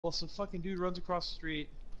Well, some fucking dude runs across the street.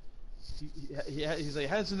 He's like,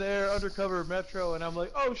 hands in the air, undercover, metro, and I'm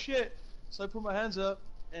like, oh shit! So I put my hands up,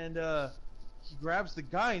 and he grabs the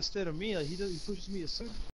guy instead of me. Like he pushes me aside,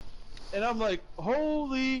 and I'm like,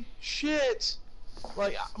 holy shit!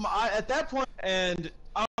 Like at that point, and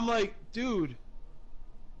I'm like, dude.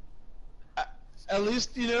 At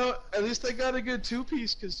least at least I got a good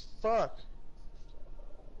two-piece, cause fuck.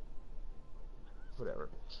 Whatever.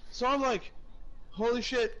 So I'm like, holy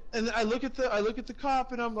shit! And I look at the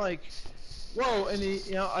cop, and I'm like, whoa! And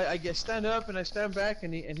I get stand up, and I stand back,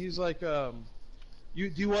 and he's like, do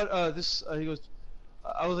you want this? He goes,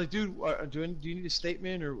 I was like, dude, do you need a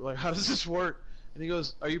statement, or like, how does this work? And he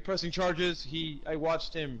goes, are you pressing charges? I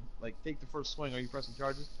watched him like take the first swing. Are you pressing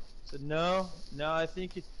charges? I said, no, I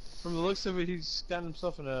think from the looks of it, he's gotten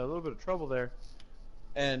himself in a little bit of trouble there.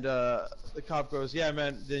 And the cop goes, yeah,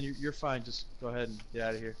 man, then you're fine. Just go ahead and get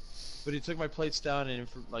out of here. But he took my plates down and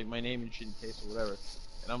like my name and shit in case or whatever.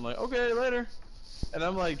 And I'm like, okay, later. And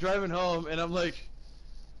I'm like driving home, and I'm like,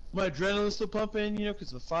 my adrenaline's still pumping,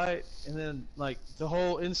 because of the fight. And then like the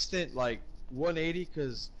whole instant like 180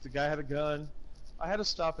 because the guy had a gun. I had to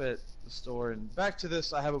stop at the store, and back to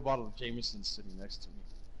this, I have a bottle of Jameson sitting next to me.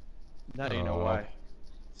 Now you know why.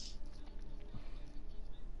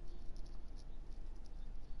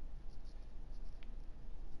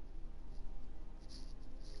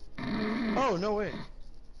 Oh, no way.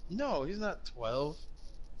 No, he's not 12.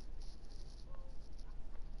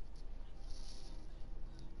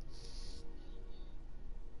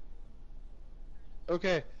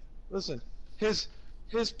 Okay, listen. His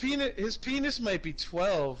penis might be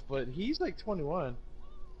 12, but he's like 21.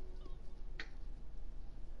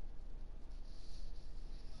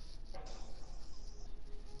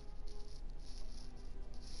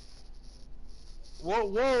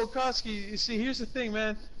 Whoa, Koski, you see, here's the thing,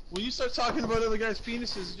 man. When you start talking about other guys'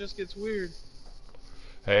 penises, it just gets weird.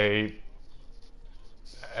 Hey,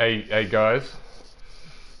 guys.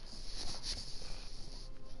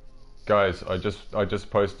 Guys, I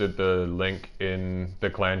just posted the link in the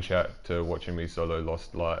clan chat to watching me solo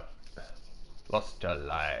Lost to Light,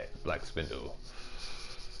 Black Spindle.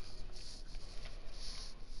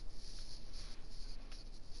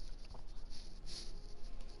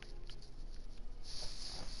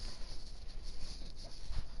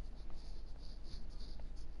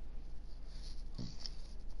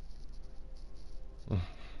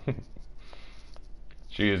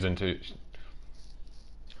 She is into.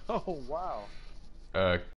 Oh wow.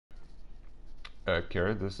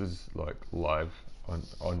 Kira, this is like live on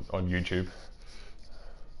YouTube.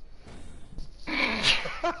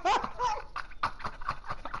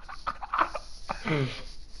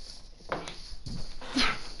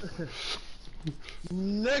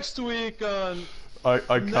 Next week on I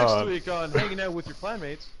can't. Next week on hanging out with your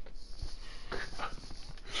clanmates.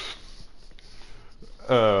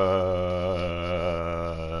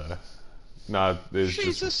 Nah, there's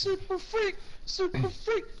She's just... a super freak,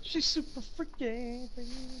 she's super freaky. Oh,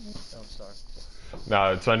 I'm sorry.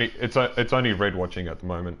 Nah, it's only red watching at the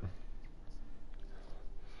moment.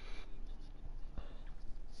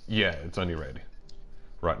 Yeah, it's only red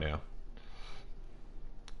right now.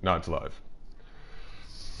 No, it's live.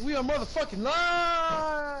 We are motherfucking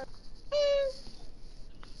live.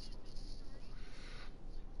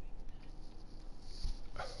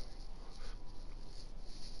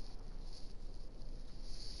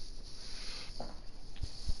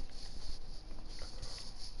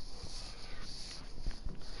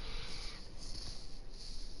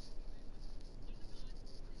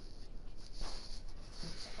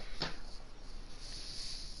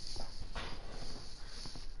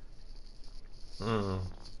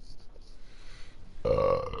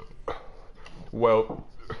 Well,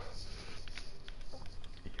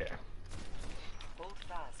 yeah.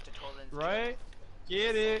 Right?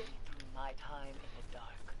 Get it?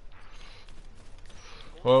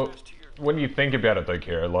 Well, when you think about it though,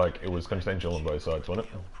 Kira, like, it was consensual on both sides, wasn't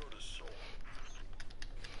it?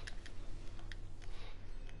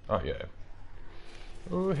 Oh, yeah.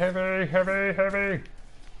 Ooh, heavy, heavy, heavy!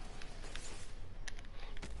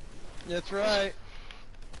 That's right.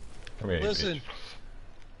 Come here, listen, bitch.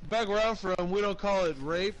 back where I'm from, we don't call it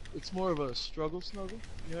rape. It's more of a struggle snuggle.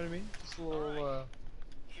 You know what I mean? Just a little,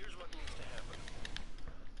 Here's what needs to happen.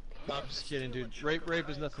 No, I'm just kidding, dude. Rape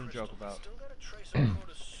is nothing to joke about.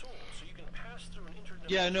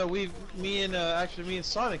 Yeah, no, me and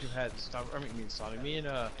Sonic have had stuff. I mean, me and Sonic,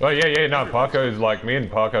 Oh yeah, no, Parko's like, me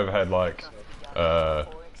and Parko have had like,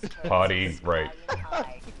 party rape.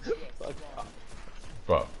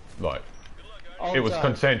 But, like, all it was time.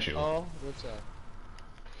 consensual. All the time.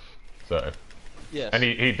 So, Yes. And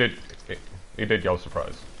he did yell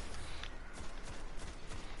surprise.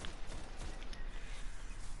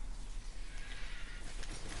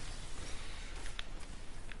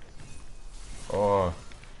 Oh,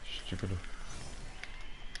 stupid.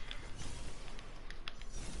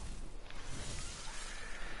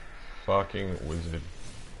 Fucking wizard.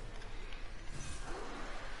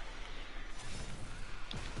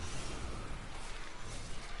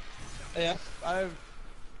 Yeah, I've.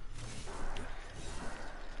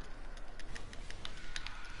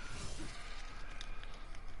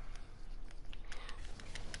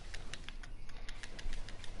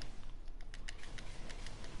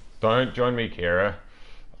 Don't join me, Kira.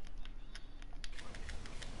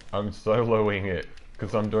 I'm soloing it,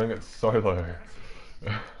 because I'm doing it solo.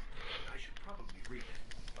 I should probably read it.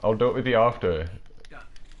 I'll do it with you after. Doug,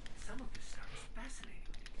 some of this sounds fascinating.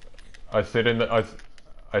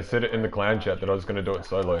 I said it in the clan chat that I was going to do it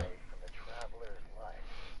solo.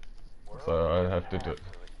 So I have to do it.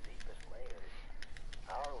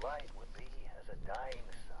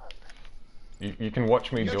 You can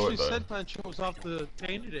watch me You do actually it though. said Clan was off the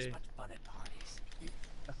chain today. I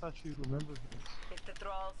thought you remembered. If the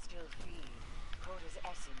thralls still feed, Coda's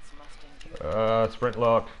essence must endure. Sprint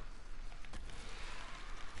lock.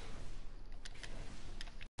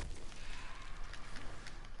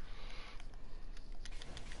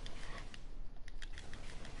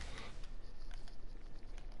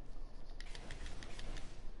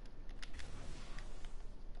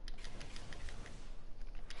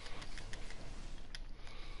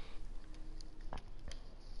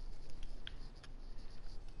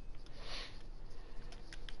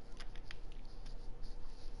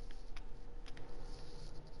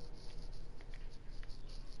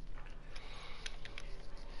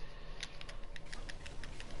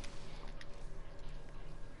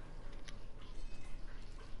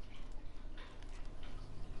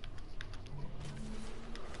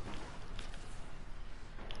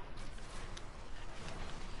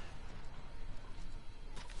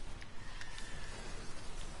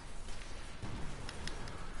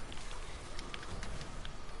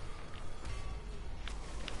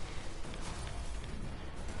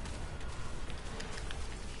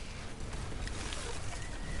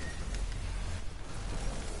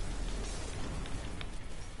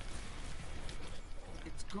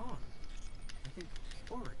 It's gone. I think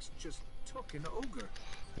Oryx just took an ogre.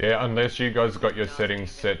 Yeah, unless you guys got your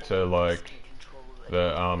settings set to like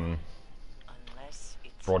the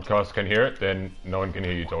broadcast can hear it, then no one can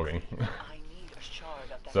hear you talking.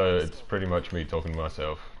 So it's pretty much me talking to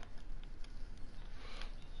myself.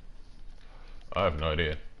 I have no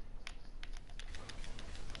idea.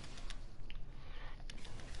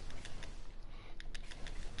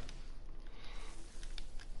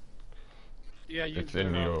 Yeah, you. It's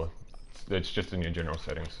in your. It's just in your general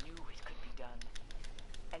settings. Knew it could be done.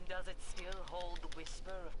 And does it still hold the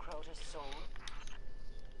whisper of Crota's soul?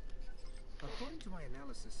 According to my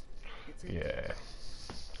analysis, it's a Yeah.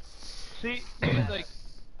 See, like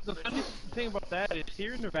the funny thing about that is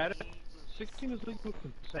here in Nevada, 16 is legal with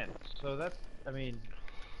consent. So that's, I mean,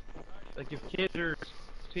 like if kids are,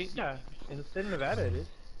 see, yeah, in the state of Nevada it is.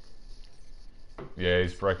 Yeah,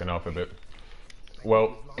 he's breaking up a bit.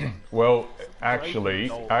 Well, well,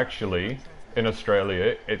 actually, in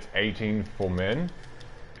Australia, it's 18 for men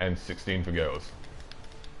and 16 for girls.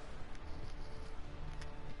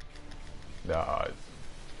 There's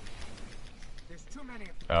too many.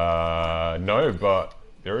 No, but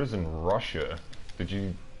there is in Russia. Did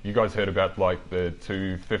you guys heard about like the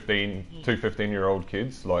two 15-year-old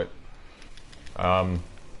kids, like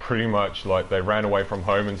pretty much like they ran away from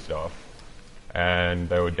home and stuff, and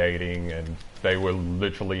they were dating, and they were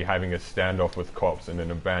literally having a standoff with cops in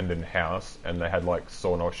an abandoned house, and they had like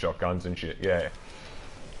sawn-off shotguns and shit. Yeah.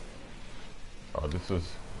 Oh, this was.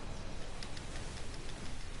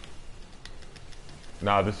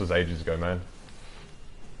 Nah, this was ages ago, man.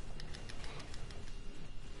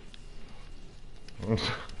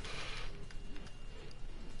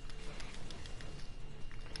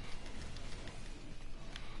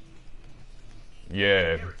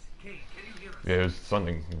 Yeah. Yeah, it was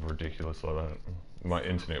something ridiculous like that. My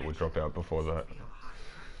internet would drop out before that.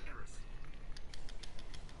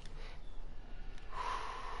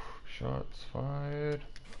 Shots fired.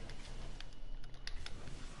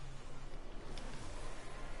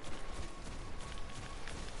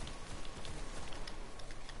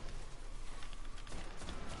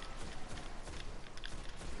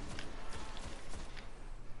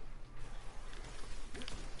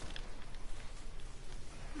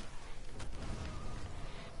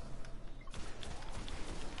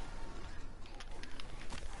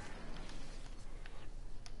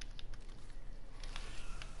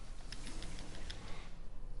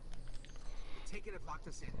 taken it locked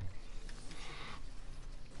us in.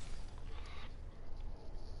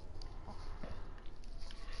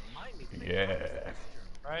 Remind me to make Yeah. copies of this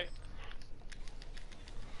journal. Right?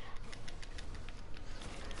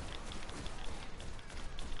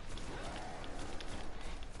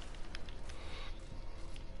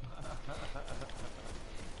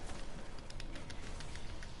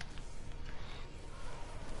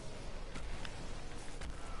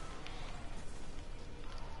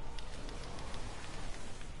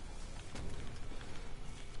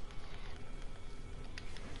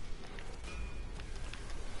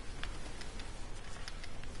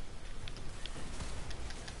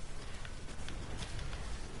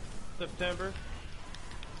 September.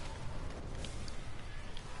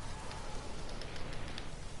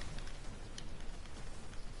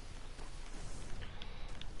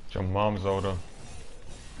 Your mom's older.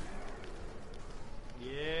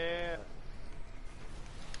 Yeah.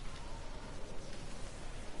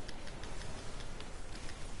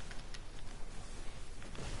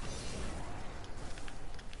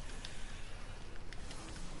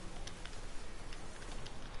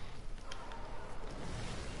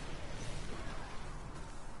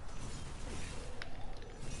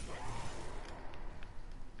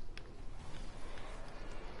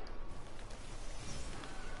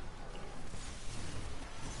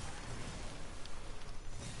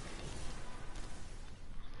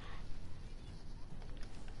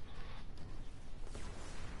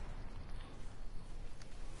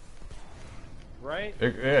 Right?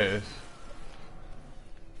 It is.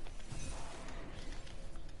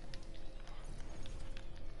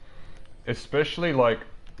 Especially like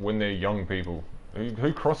when they're young people.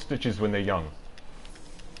 Who cross stitches when they're young?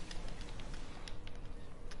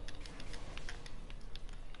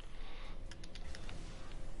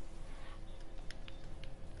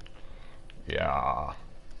 Yeah.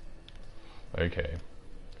 Okay.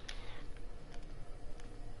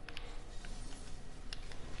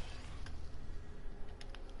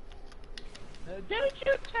 Don't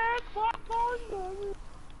you take what on.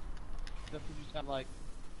 That's what you sound like.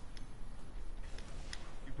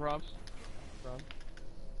 You promise? Promise?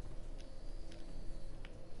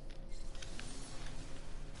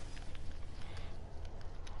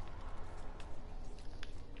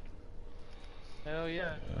 Hell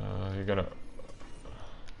yeah. You're gonna...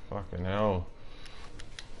 Fucking hell.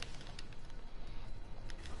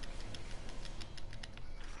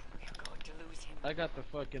 You're going to lose him. I got the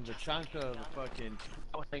fucking, the chanka, the fucking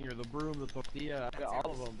hanger, the broom, the tortilla. I got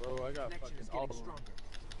all of them, bro. I got Connection fucking is all of getting them.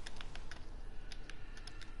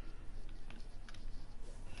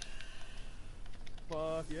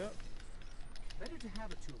 stronger. Fuck, yep. Better to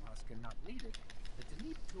have a tomb husk and not need it than to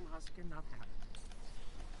need a tomb husk and not have it.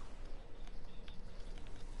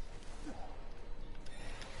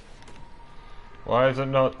 Why is it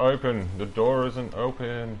not open? The door isn't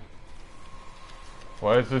open.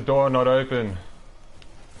 Why is the door not open?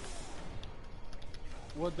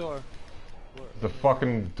 What door? The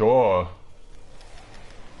fucking door.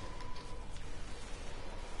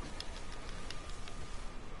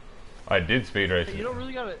 I did speed race Hey, it. you don't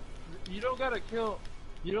really gotta. You don't gotta kill.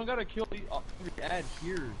 You don't gotta kill every ad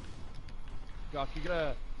here. Doc, you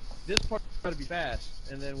gotta. This part gotta be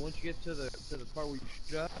fast, and then once you get to the part where you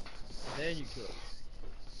shut, then you kill it.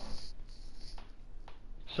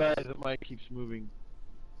 Sorry, the mic keeps moving.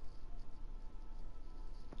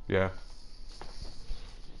 Yeah.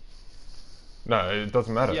 No, it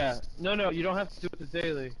doesn't matter. Yeah. No, you don't have to do it the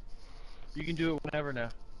daily. You can do it whenever now.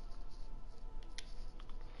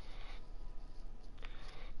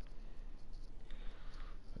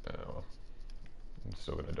 Well, I'm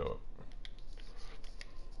still gonna do it.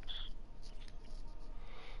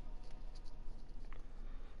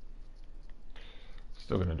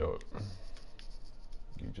 Still gonna do it.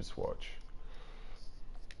 You just watch.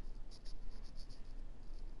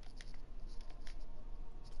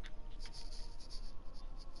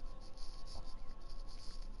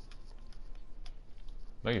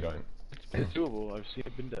 No, you don't. It's doable. I've seen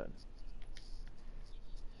it been done.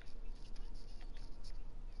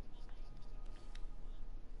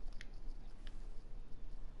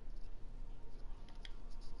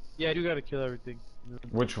 Yeah, I do gotta kill everything.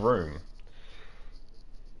 Which room?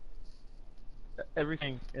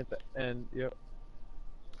 Everything, and yep.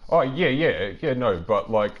 Oh, yeah, no,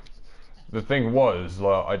 but like, the thing was,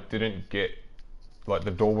 like, I didn't get, like,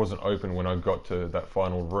 the door wasn't open when I got to that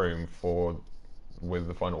final room for, where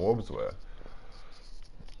the final orbs were.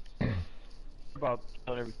 About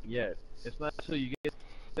killing everything yet. It's not until you get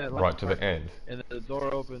that Right last to part, the end. and then the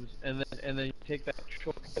door opens, and then you take that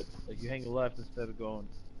shortcut, like you hang left instead of going.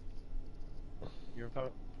 You know what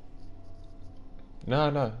I'm No,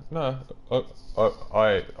 no, no.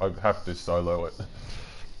 I have to solo it.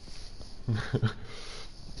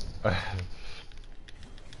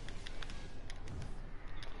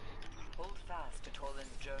 Hold fast to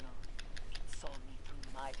Toland's journal. It saw me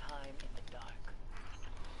through my time in the dark.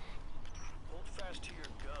 Hold fast to your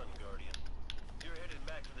gun, Guardian. You're headed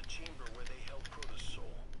back to the chamber where they held Crota's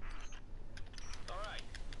soul. Alright,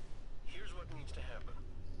 here's what needs to happen.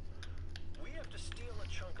 We have to steal a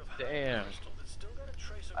chunk of Damn. crystal that's still got a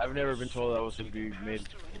trace of I've never been Crota's told that soul, was so going we to can be made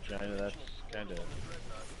pass through an vagina. That's interdimensional kind of... portal on the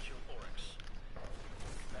Dreadnought and kill Oryx.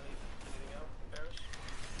 Anything else, Paris?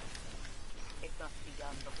 It must be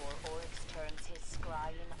done before Oryx turns his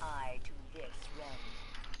scrying eye to this realm.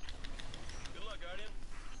 Good luck, Guardian.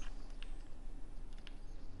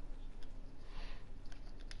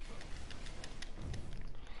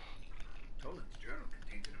 Toland's journal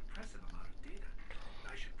contains an impressive amount of data.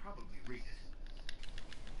 I should probably read it.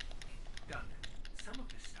 Done. Some of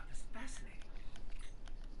this stuff is fascinating.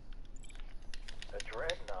 The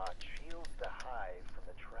Dreadnought shields the hive from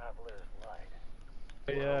the Traveler's light.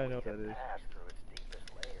 Yeah, I know We what that can is. pass through its deepest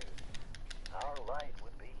layers. Our light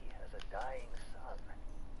would be as a dying sun.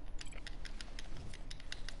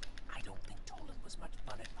 I don't think Toland was much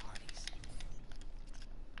fun at parties.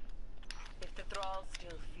 If the thralls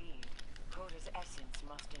still feed, Crota's essence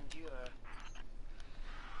must endure.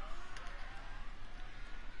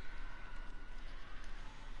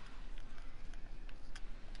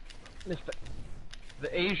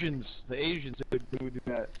 The Asians would do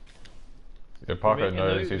that. Yeah, Paco and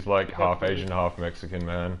knows they- he's like they half fucking- Asian, half Mexican,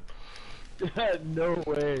 man. No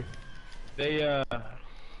way. They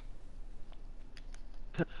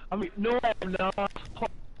I mean, no, I'm not.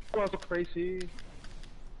 Oh, so crazy.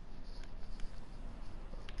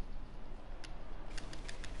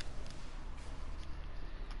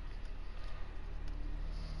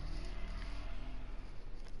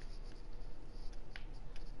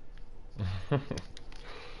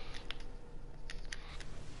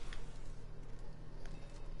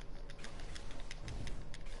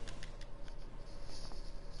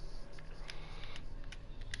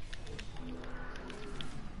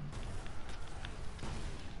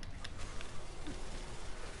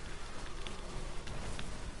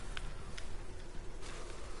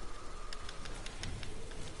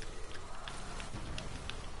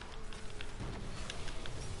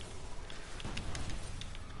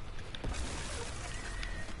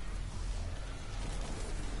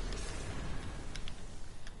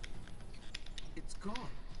 It's gone.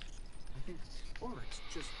 I think Oryx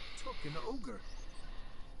just took an ogre.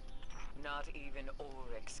 Not even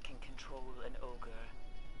Oryx can control an ogre.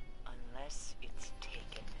 Unless it's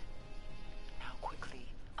taken. Now quickly,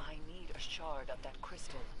 I need a shard of that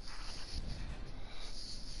crystal.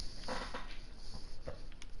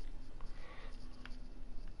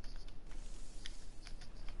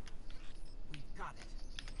 We've got it.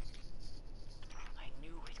 I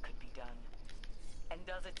knew it could be done. And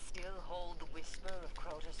does it still hold the whisper of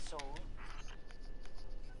Crota's soul?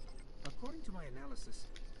 According to my analysis,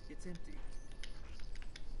 it's empty.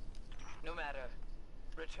 No matter.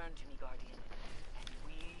 Return to me, Guardian, and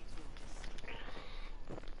we will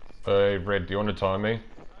discuss. Hey, Red, do you want to time me?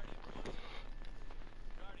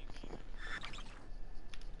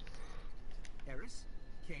 Eris?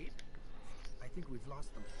 Cade? I think we've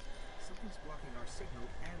lost them. Something's blocking our signal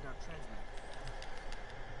and our transmitter.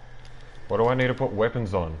 What do I need to put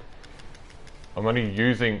weapons on? I'm only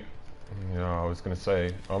using... Yeah, I was gonna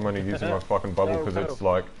say, I'm only using my fucking bubble because No, it's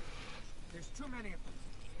no. like... There's too many of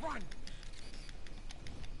them. Run!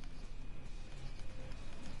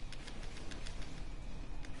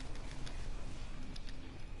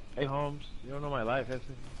 Hey Holmes, you don't know my life, has it?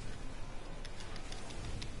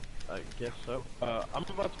 I guess so. I'm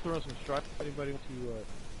about to throw some stripe. Anybody want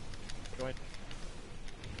to join?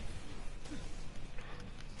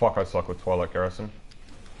 Fuck, I suck with Twilight Garrison.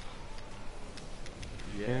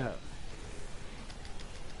 Yeah.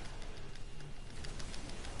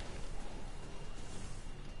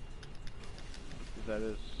 That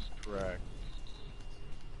is correct.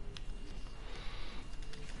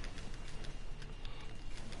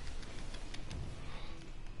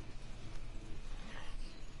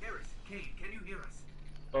 Eris, Cade, can you hear us?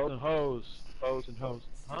 Bows and hoes. Bows and hoes.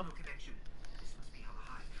 Still Huh? no connection. This must be how the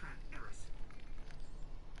hive trapped Eris.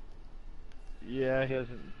 Yeah, he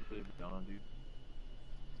hasn't really been on, dude.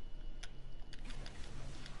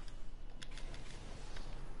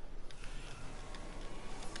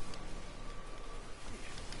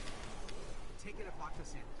 Take it and lock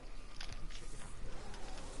us in. Let me check it out.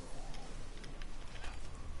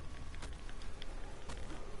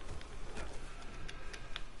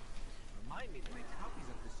 Remind me to make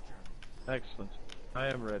Excellent. I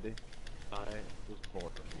am ready. I was born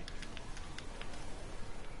ready.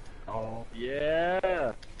 Oh,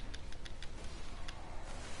 yeah!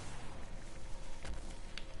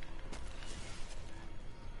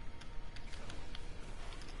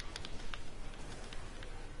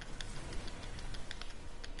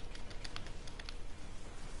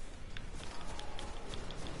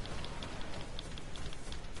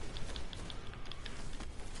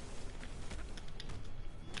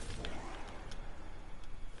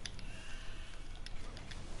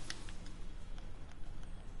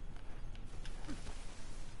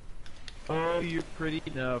 Oh, you're pretty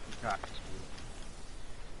enough, cock.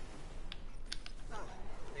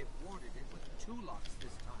 They've warded it with 2 locks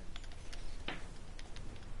this time.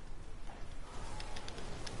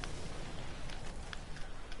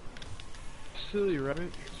 Silly, right?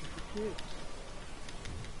 It's for kids.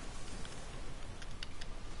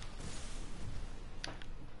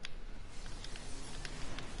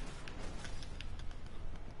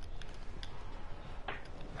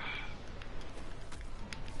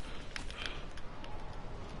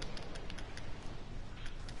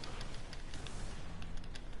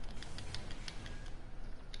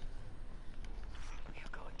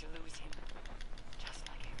 We're going to lose him. Just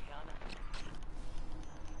like Ariana.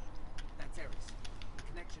 That's Ares. The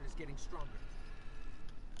connection is getting stronger.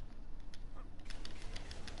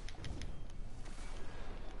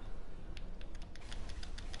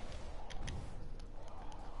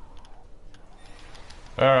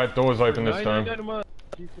 Alright, door's open this time.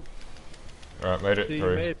 Alright, made it See, you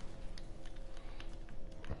through. made it.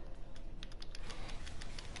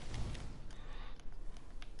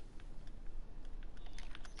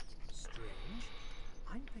 Strange.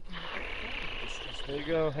 I'm picking up a form of distress. There you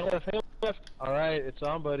go. Hey, left. Alright, it's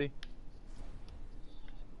on, buddy.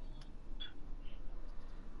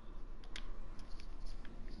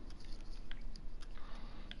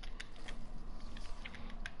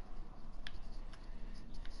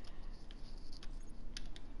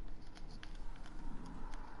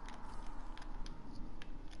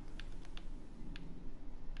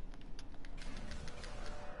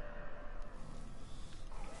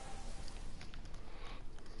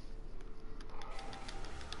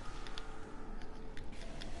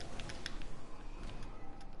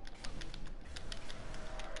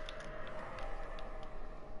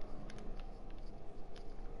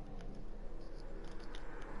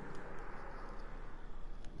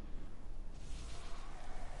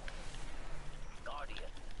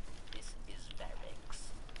 Guardian, this is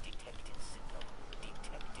Varix. Detected signal.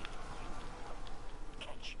 Detected you.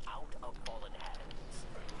 Catch out of fallen hands.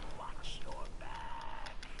 Watch your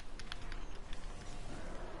back.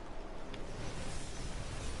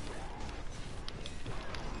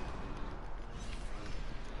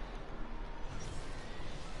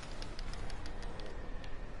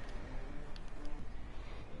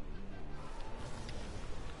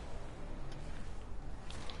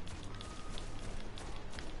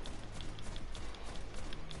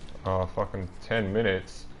 Oh, fucking 10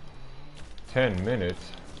 minutes. 10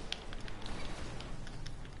 minutes.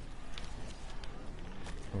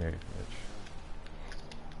 Yeah, bitch.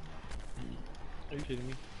 Are you kidding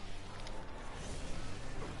me?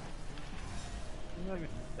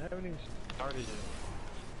 I haven't even started yet.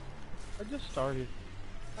 I just started.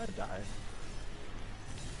 I died.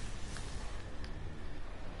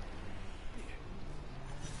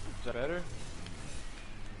 Is that better?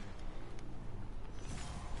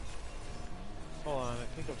 Hold on, I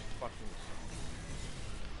think I'm fucking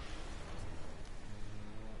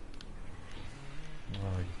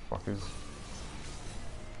Oh, you fuckers.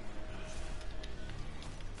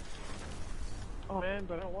 Oh man,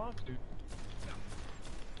 but I don't want to.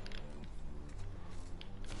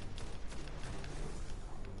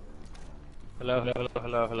 Hello, hello, hello,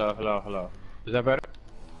 hello, hello, hello, hello. Is that better?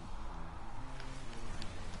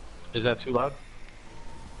 Is that too loud?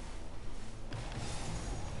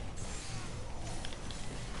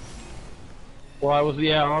 Well, all I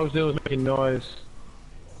was doing was making noise.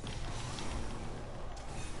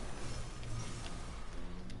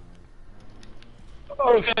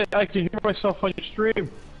 Okay, I can hear myself on your stream.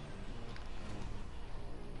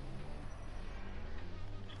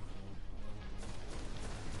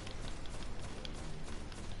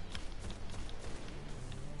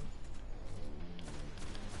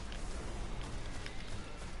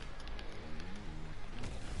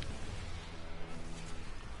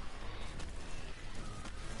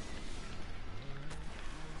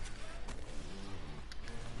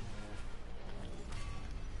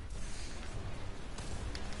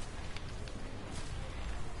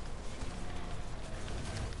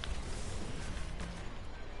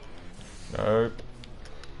 Nope.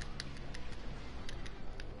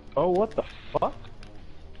 Oh, what the fuck?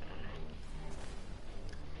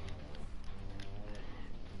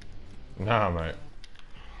 Nah, mate.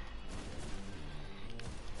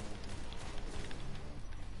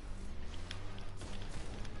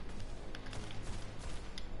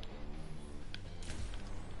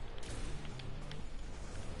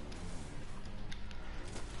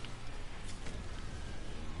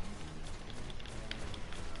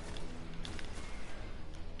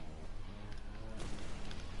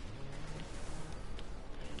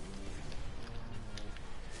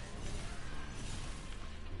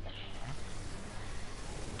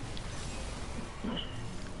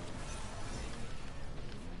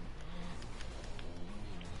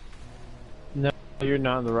 No, you're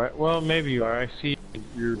not in the right. Well, maybe you are. I see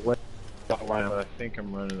your way line, but I think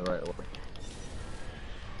I'm running the right way.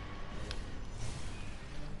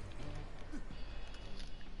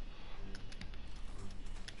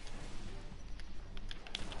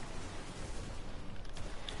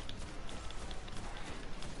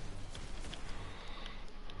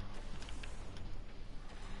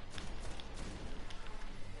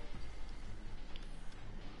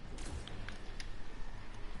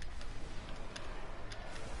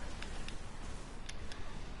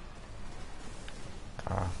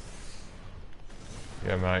 Ah.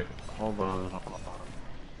 Yeah, mate. Hold on.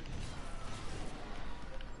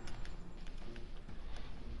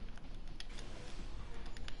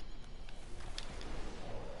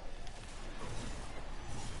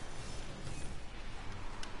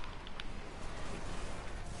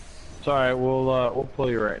 It's alright, we'll pull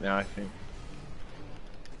you right now, I think.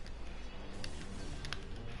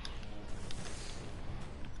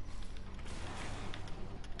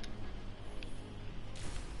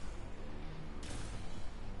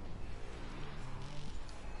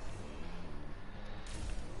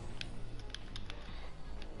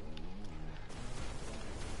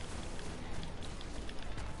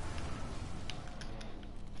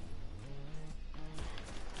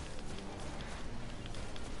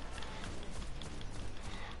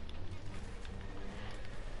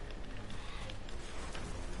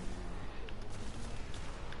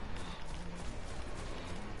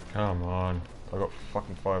 Come on. I got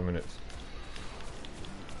fucking 5 minutes.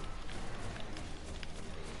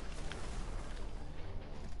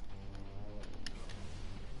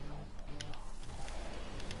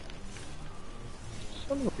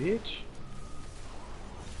 Son of a bitch.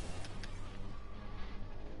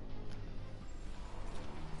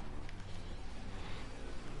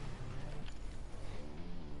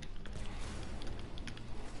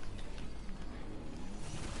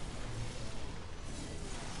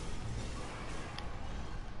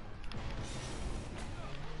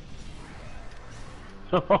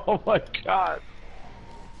 Oh my god.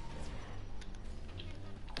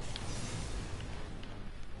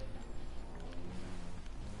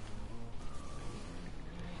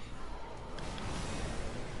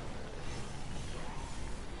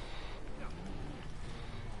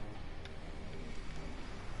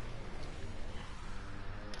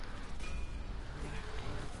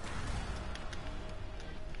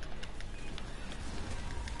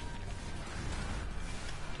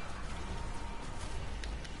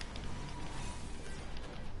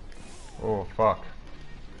 Oh, fuck.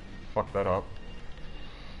 Fuck that up.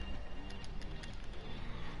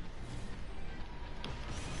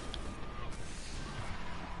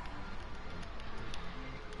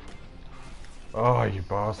 Oh, you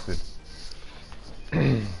bastard.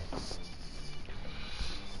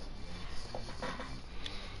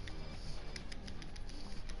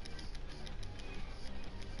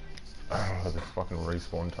 Oh, this fucking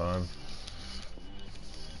respawn time.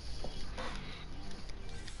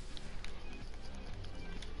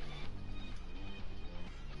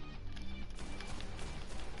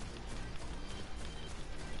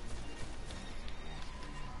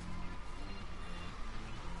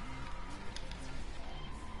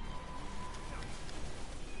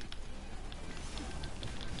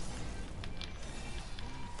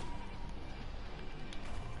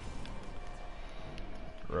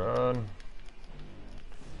 Run.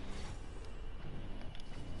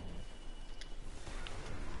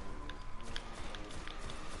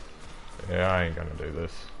 Yeah, I ain't gonna do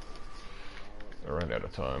this. I ran out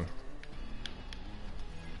of time.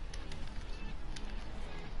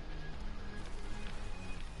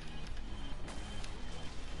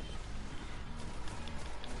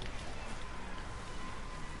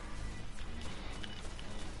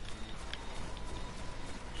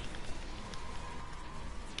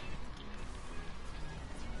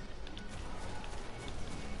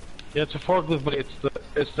 Yeah, it's a forklift, but it's the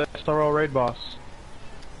It's the SRL raid boss.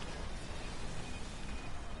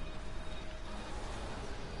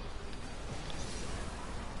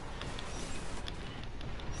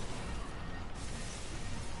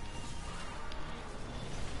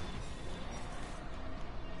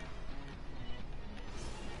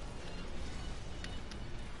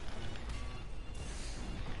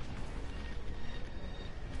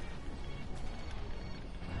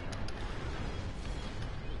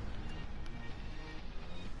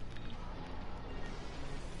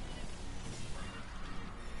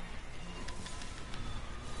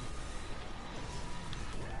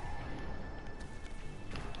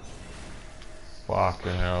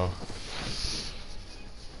 Fucking hell.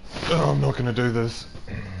 Oh, I'm not gonna do this.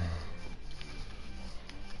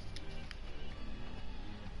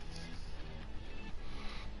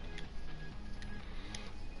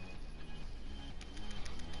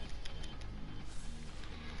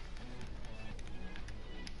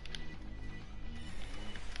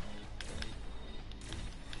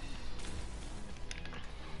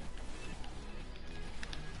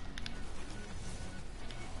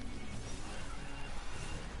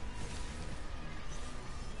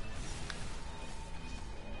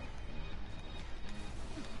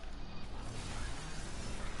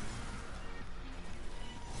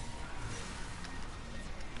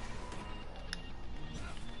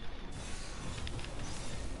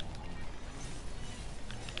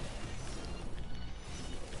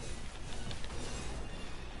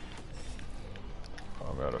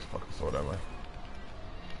 Oh man, that's fucking sword ammo.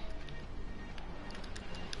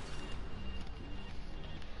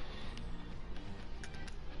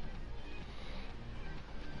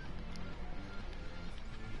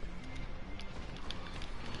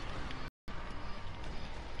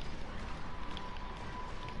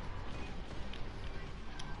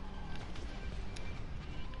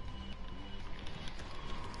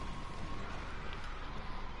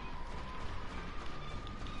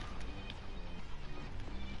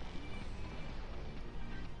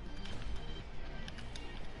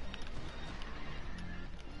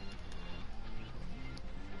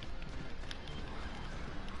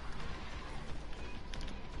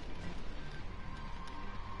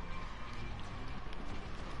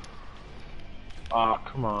 Ah,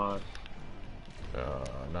 come on.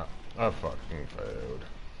 No. I fucking failed.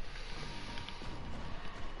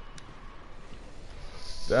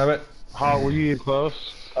 Damn it. How were you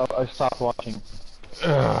close? Oh, I stopped watching.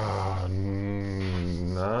 No.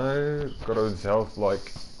 Got himself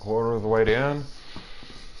like quarter of the way down.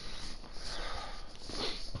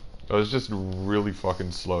 It was just really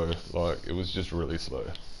fucking slow. Like, it was just really slow.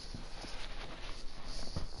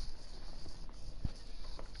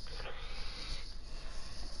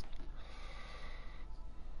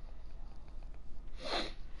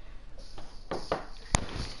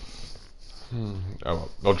 Oh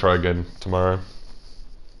well, I'll try again tomorrow.